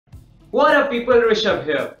What up people, Rishabh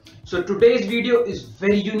here. So today's video is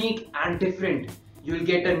very unique and different. You'll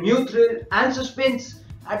get a new thrill and suspense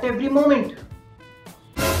at every moment.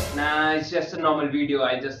 Nah, it's just a normal video.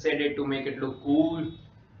 I just said it to make it look cool.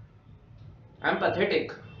 I'm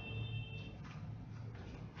pathetic.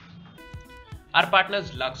 Our partner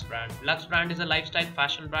is Lux Brand. Lux Brand is a lifestyle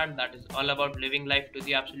fashion brand that is all about living life to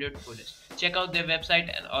the absolute fullest. Check out their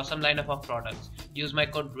website and awesome lineup of products. Use my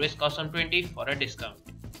code RISKAWESOME20 for a discount.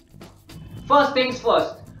 First things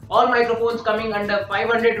first, all microphones coming under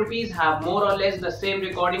 500 rupees have more or less the same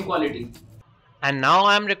recording quality. And now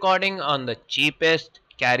I am recording on the cheapest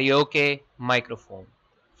Kareoke microphone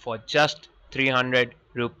for just 300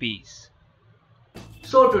 rupees.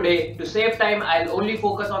 So today, to save time, I'll only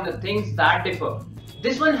focus on the things that differ.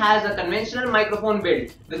 This one has a conventional microphone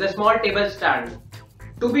build with a small table stand.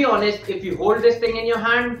 To be honest, if you hold this thing in your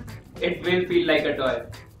hand, it will feel like a toy.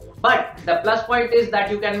 But the plus point is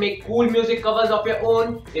that you can make cool music covers of your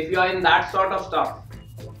own if you are in that sort of stuff.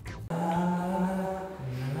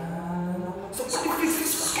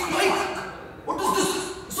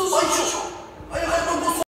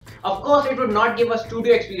 Of course, it would not give a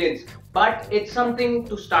studio experience, but it's something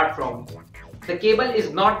to start from. The cable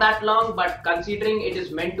is not that long, but considering it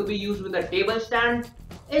is meant to be used with a table stand,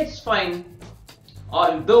 it's fine.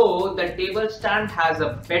 Although the table stand has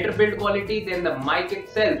a better build quality than the mic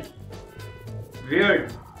itself.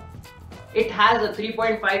 Weird. It has a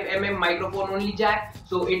 3.5mm microphone only jack,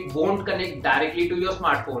 so it won't connect directly to your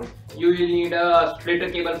smartphone. You will need a splitter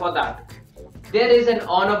cable for that. There is an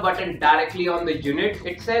on-off button directly on the unit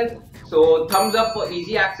itself, so thumbs up for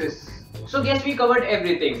easy access. So guess we covered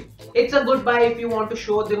everything. It's a good buy if you want to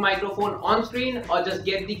show the microphone on screen or just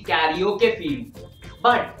get the karaoke feel.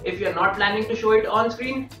 But if you're not planning to show it on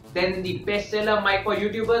screen, then the bestseller mic for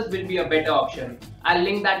YouTubers will be a better option. I'll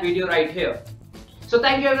link that video right here. So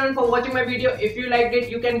thank you everyone for watching my video. If you liked it,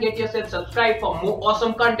 you can get yourself subscribed for more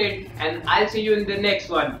awesome content, and I'll see you in the next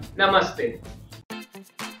one. Namaste.